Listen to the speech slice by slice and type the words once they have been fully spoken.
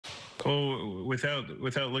Cole, without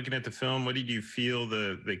looking at the film, what did you feel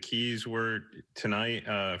the keys were tonight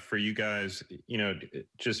for you guys? You know,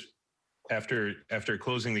 just after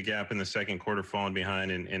closing the gap in the second quarter, falling behind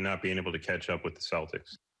and not being able to catch up with the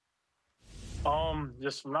Celtics.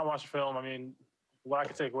 Just from not watching film, I mean, what I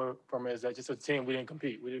can take away from it is that just as a team, we didn't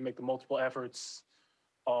compete. We didn't make the multiple efforts.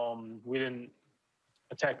 We didn't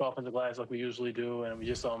attack the offensive glass like we usually do, and we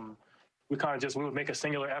just we would make a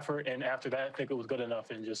singular effort, and after that, I think it was good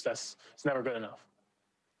enough, and just it's never good enough.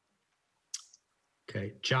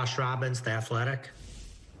 Okay, Josh Robbins, The Athletic.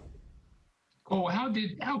 Oh,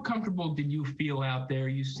 how comfortable did you feel out there?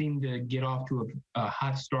 You seemed to get off to a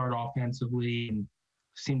hot start offensively and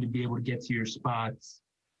seemed to be able to get to your spots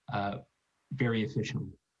very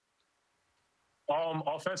efficiently.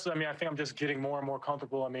 Offensively, I mean, I think I'm just getting more and more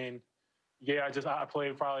comfortable. I mean, yeah, I'm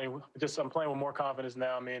playing with more confidence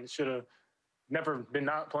now. I mean, should have never been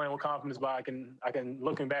not playing with confidence, but I can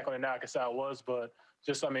looking back on it now, I can say I was, but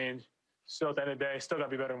just, I mean, still at the end of the day, still got to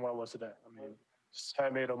be better than what I was today. I mean, just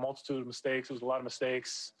had made a multitude of mistakes. It was a lot of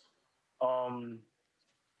mistakes.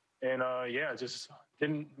 Just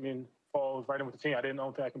didn't, fall right in with the team. I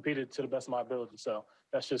don't think I competed to the best of my ability. So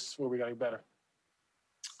that's just where we got to get better.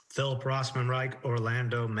 Philip Rossman-Reich,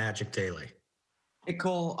 Orlando Magic Daily. Hey,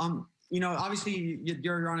 Cole, obviously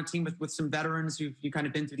you're on a team with some veterans who've kind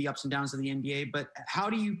of been through the ups and downs of the NBA, but how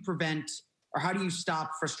do you prevent or how do you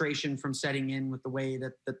stop frustration from setting in with the way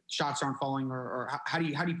that the shots aren't falling, or how do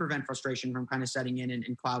you prevent frustration from kind of setting in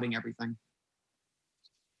and clouding everything?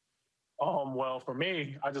 Well, for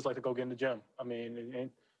me, I just like to go get in the gym. I mean, and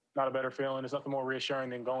not a better feeling. There's nothing more reassuring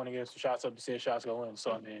than going against the shots up to seeing shots go in.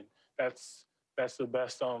 So, I mean, that's the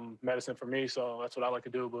best medicine for me. So that's what I like to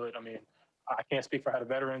do. But, I mean, I can't speak for how the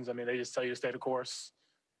veterans. I mean, they just tell you to stay the course.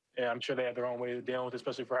 And I'm sure they have their own way of dealing with it,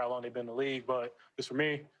 especially for how long they've been in the league. But just for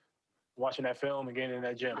me, watching that film and getting in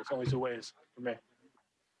that gym, it's only two ways for me.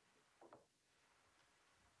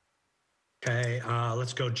 Okay,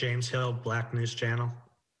 let's go James Hill, Black News Channel.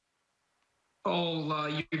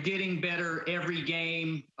 You're getting better every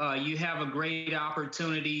game. You have a great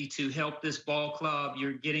opportunity to help this ball club.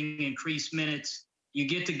 You're getting increased minutes. You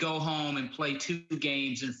get to go home and play 2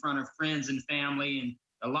 games in front of friends and family, and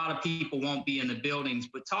a lot of people won't be in the buildings.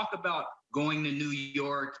 But talk about going to New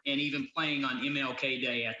York and even playing on MLK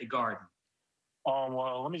Day at the Garden.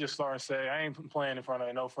 Well, let me just start and say I ain't playing in front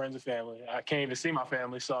of no friends and family. I can't even see my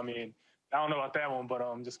family, so I mean, I don't know about that one, but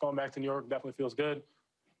just going back to New York definitely feels good.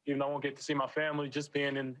 Even though I won't get to see my family, just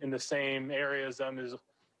being in the same area as them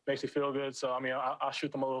makes me feel good. So, I mean, I'll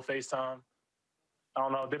shoot them a little FaceTime. I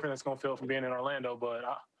don't know how different it's going to feel from being in Orlando, but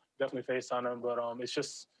I definitely FaceTime them. But I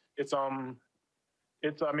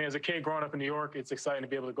mean, as a kid growing up in New York, it's exciting to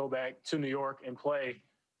be able to go back to New York and play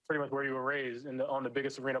pretty much where you were raised on the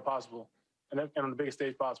biggest arena possible and on the biggest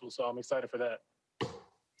stage possible. So I'm excited for that.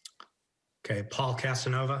 Okay, Paul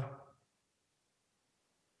Casanova.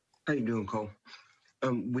 How you doing, Cole?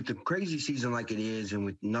 With the crazy season like it is, and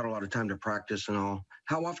with not a lot of time to practice and all,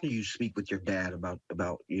 how often do you speak with your dad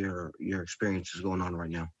about your experiences going on right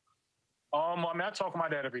now? I mean, I talk to my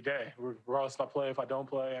dad every day, regardless if I play, if I don't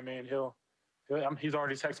play. I mean, he's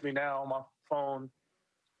already texted me now on my phone.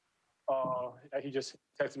 He just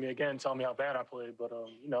texted me again, telling me how bad I played. But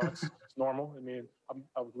it's normal. I mean,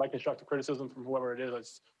 I would like constructive criticism from whoever it is. I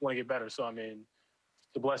just want to get better. So I mean,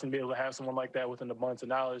 it's a blessing to be able to have someone like that within the abundance of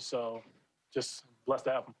knowledge. So just blessed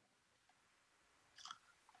to have him.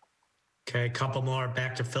 Okay, a couple more.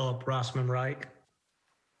 Back to Philip Rossman-Reich.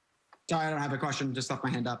 Sorry, I don't have a question. Just left my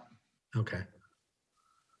hand up. Okay.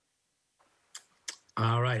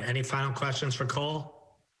 All right. Any final questions for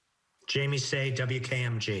Cole? Jamie Say,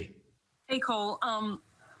 WKMG. Hey, Cole.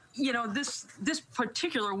 This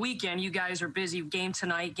particular weekend, you guys are busy. Game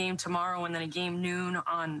tonight, game tomorrow, and then a game noon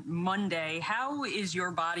on Monday. How is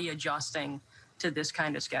your body adjusting to this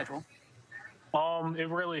kind of schedule? It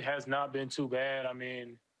really has not been too bad. I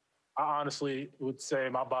mean, I honestly would say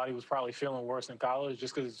my body was probably feeling worse in college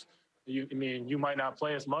just because you might not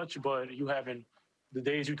play as much, but you having the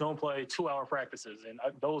days you don't play 2-hour practices. And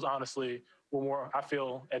those honestly were more, I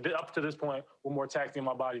feel, up to this point, were more taxing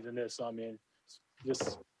my body than this. So, I mean,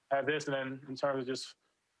 just have this. And then in terms of just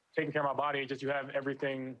taking care of my body, just you have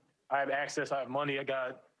everything. I have access. I have money. I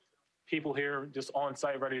got people here just on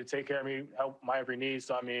site ready to take care of me, help my every need.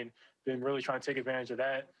 So, I mean, been really trying to take advantage of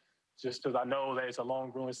that just because I know that it's a long,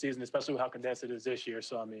 grueling season, especially with how condensed it is this year.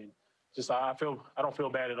 So, I mean, just I don't feel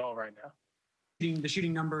bad at all right now. The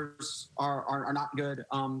shooting numbers are not good.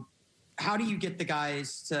 How do you get the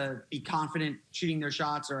guys to be confident shooting their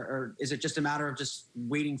shots, or is it just a matter of just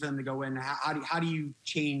waiting for them to go in? How do you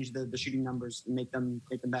change the shooting numbers and make them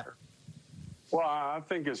better? Well, I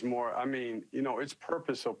think it's more, I mean, it's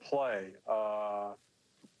purpose of play,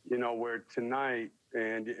 where tonight,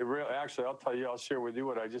 and it really, actually, I'll share with you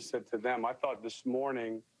what I just said to them. I thought this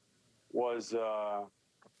morning was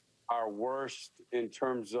our worst in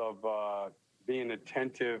terms of being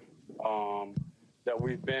attentive that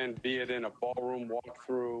we've been, be it in a ballroom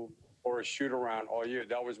walkthrough or a shoot around all year.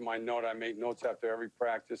 That was my note. I make notes after every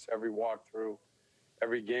practice, every walkthrough,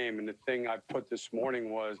 every game. And the thing I put this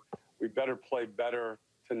morning was we better play better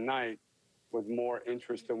tonight with more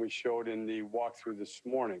interest than we showed in the walkthrough this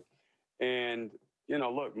morning. And,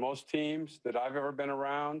 look, most teams that I've ever been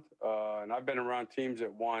around, and I've been around teams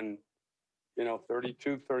that won,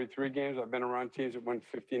 32, 33 games. I've been around teams that won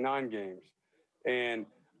 59 games. And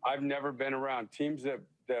I've never been around teams that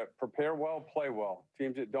prepare well, play well.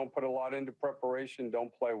 Teams that don't put a lot into preparation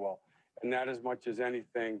don't play well. And that, as much as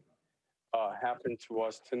anything, happened to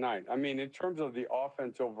us tonight. I mean, in terms of the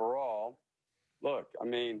offense overall, look, I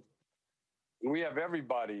mean, we have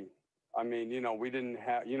everybody. I mean, we didn't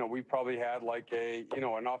have, we probably had like an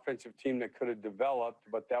offensive team that could have developed,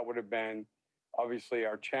 but that would have been obviously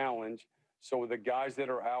our challenge. So with the guys that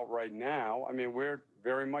are out right now, I mean, we're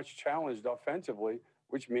very much challenged offensively,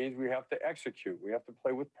 which means we have to execute. We have to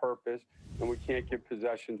play with purpose, and we can't give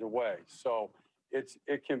possessions away. So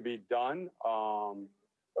it can be done,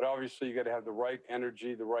 but obviously you got to have the right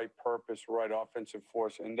energy, the right purpose, the right offensive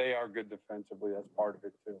force, and they are good defensively. That's part of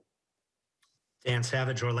it too. Dan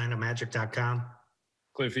Savage, OrlandoMagic.com.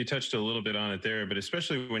 Cliff, you touched a little bit on it there, but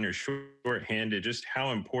especially when you're short-handed, just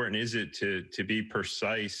how important is it to be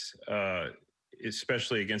precise,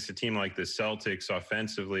 especially against a team like the Celtics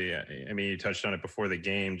offensively? I mean, you touched on it before the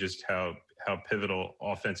game, just how pivotal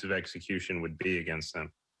offensive execution would be against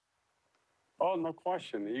them. Oh, no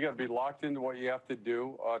question. You got to be locked into what you have to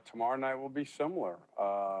do. Tomorrow night will be similar.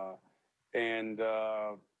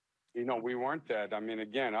 We weren't that. I mean,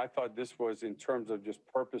 again, I thought this was in terms of just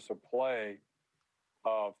purpose of play,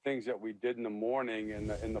 things that we did in the morning and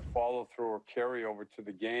the follow-through or carryover to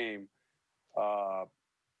the game.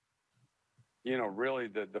 Really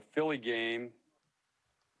the Philly game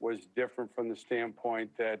was different from the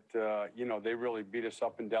standpoint that, they really beat us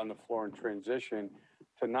up and down the floor in transition.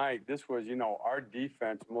 Tonight, this was, our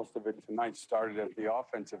defense, most of it tonight started at the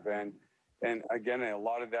offensive end. And again, a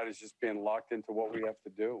lot of that is just being locked into what we have to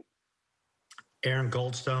do. Aaron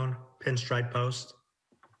Goldstone, Pinstripe Post.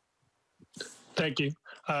 Thank you.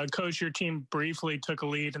 Coach, your team briefly took a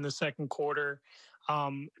lead in the second quarter.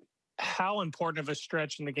 How important of a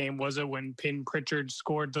stretch in the game was it when Pritchard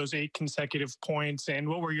scored those 8 consecutive points? And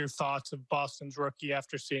what were your thoughts of Boston's rookie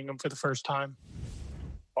after seeing him for the first time?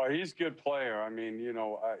 Oh, he's a good player. I mean,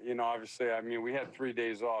 obviously, I mean, we had 3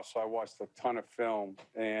 days off, so I watched a ton of film.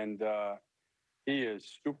 And he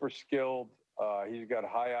is super skilled. He's got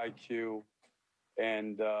high IQ.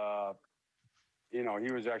 And,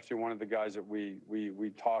 he was actually one of the guys that we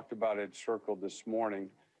talked about at Circle this morning.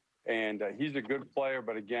 And he's a good player.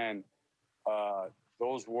 But again,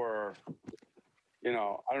 those were,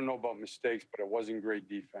 I don't know about mistakes, but it wasn't great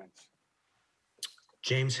defense.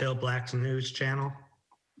 James Hill, Black News Channel.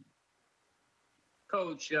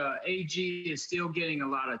 Coach, AG is still getting a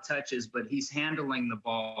lot of touches, but he's handling the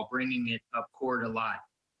ball, bringing it up court a lot.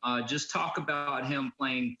 Just talk about him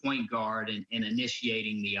playing point guard and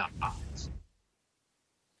initiating the offense.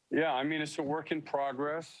 Yeah, I mean, it's a work in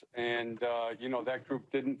progress. And, that group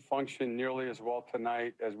didn't function nearly as well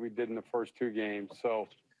tonight as we did in the first 2 games. So,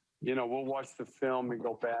 we'll watch the film and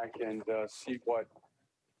go back and see what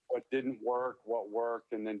didn't work, what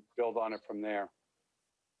worked, and then build on it from there.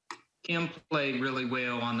 Kim played really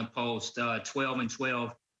well on the post, 12 and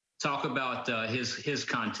 12. Talk about his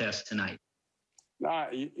contest tonight. Nah,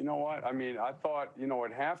 you know what? I mean, I thought, at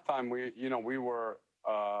halftime, we were,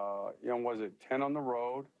 was it 10 on the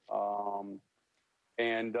road?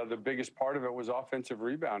 And the biggest part of it was offensive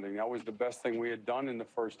rebounding. That was the best thing we had done in the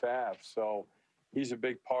first half. So he's a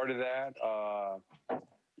big part of that.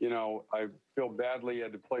 I feel badly he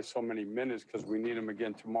had to play so many minutes because we need him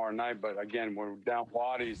again tomorrow night. But again, we're down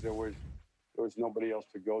bodies. There was nobody else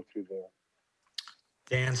to go to there.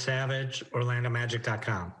 Dan Savage,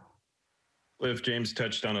 OrlandoMagic.com. Cliff, James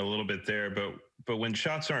touched on it a little bit there, but when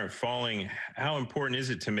shots aren't falling, how important is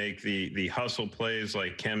it to make the hustle plays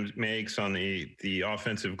like Kem makes on the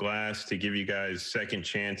offensive glass to give you guys second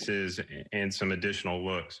chances and some additional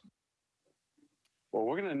looks? Well,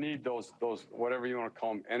 we're going to need those whatever you want to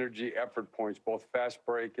call them, energy effort points, both fast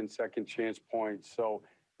break and second chance points. So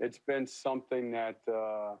it's been something that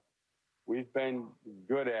we've been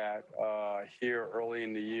good at here early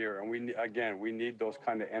in the year. And we need those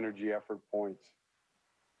kind of energy effort points.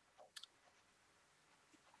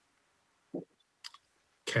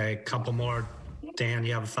 Okay, couple more. Dan,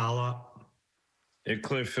 you have a follow-up?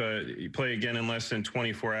 Cliff, you play again in less than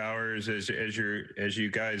 24 hours as you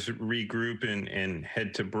guys regroup and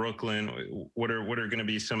head to Brooklyn. What are going to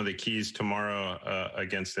be some of the keys tomorrow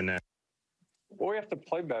against the Nets? Well, we have to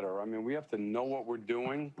play better. I mean, we have to know what we're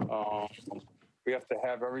doing. We have to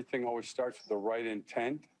have everything always starts with the right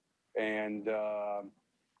intent. And,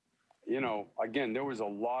 you know, again, there was a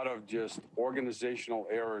lot of just organizational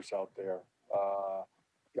errors out there.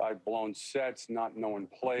 Guy blown sets, not knowing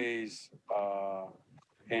plays.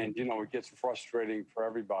 And, you know, it gets frustrating for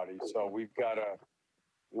everybody. So we've got to,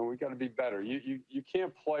 you know, we got to be better. You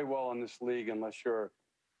can't play well in this league unless you're,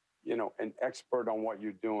 you know, an expert on what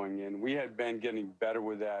you're doing. And we had been getting better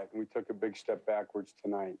with that. And we took a big step backwards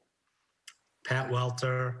tonight. Pat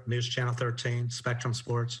Welter, News Channel 13, Spectrum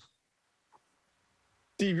Sports.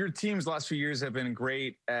 Steve, your teams last few years have been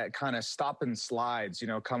great at kind of stopping slides, you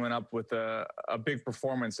know, coming up with a big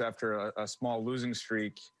performance after a small losing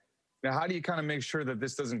streak. Now, how do you kind of make sure that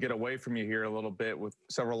this doesn't get away from you here a little bit with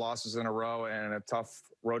several losses in a row and a tough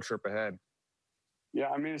road trip ahead? Yeah,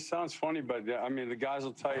 I mean, it sounds funny, but I mean, the guys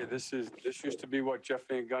will tell you this used to be what Jeff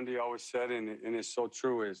Van Gundy always said, and it's so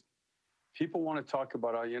true, is people want to talk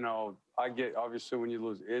about, you know, I get, obviously when you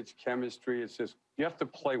lose, it's chemistry. It's just, you have to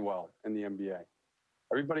play well in the NBA.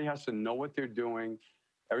 Everybody has to know what they're doing.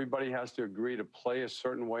 Everybody has to agree to play a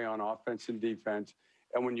certain way on offense and defense.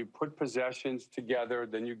 And when you put possessions together,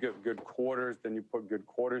 then you get good quarters, then you put good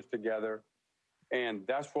quarters together. And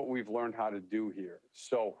that's what we've learned how to do here.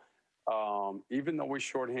 So even though we're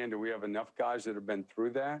shorthanded, we have enough guys that have been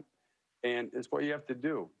through that. And it's what you have to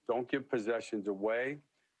do. Don't give possessions away.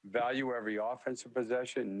 Value every offensive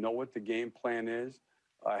possession. Know what the game plan is.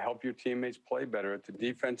 Help your teammates play better. At the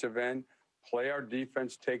defensive end, play our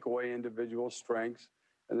defense, take away individual strengths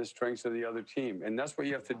and the strengths of the other team. And that's what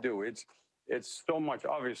you have to do. It's so much,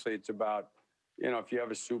 obviously, it's about, you know, if you have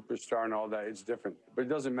a superstar and all that, it's different. But it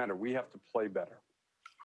doesn't matter. We have to play better.